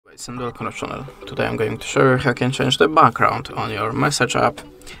It's in Backgroud channel. Today I'm going to show you how you can change the background on your message app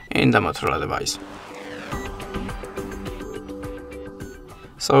in the Motorola device.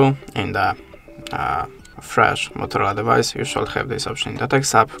 So in the fresh Motorola device you should have this option in the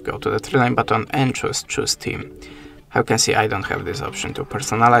text app. Go to the three-line button and choose theme. How you can see, I don't have this option to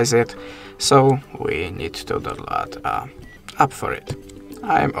personalize it, so we need to download an app for it.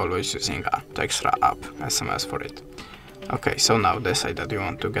 I'm always using a Textra app, SMS for it. Okay, so now decide that you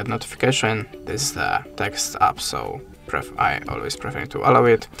want to get notification. This is the text app, so I always prefer to allow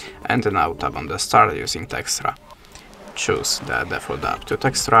it. And now tap on the start using Textra. Choose the default app to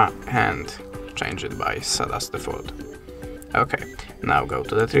Textra and change it by set as default. Okay, now go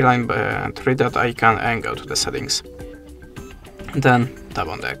to the three dot icon and go to the settings. Then tap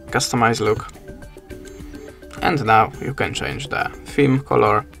on the customize look. And now you can change the theme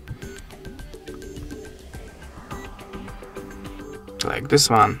color, like this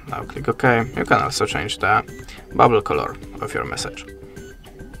one. Now click OK. You can also change the bubble color of your message.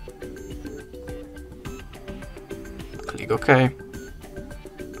 Click OK.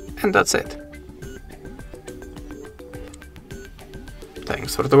 And that's it.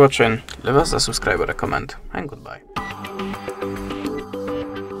 Thanks for watching. Leave us a subscribe or a comment, and goodbye.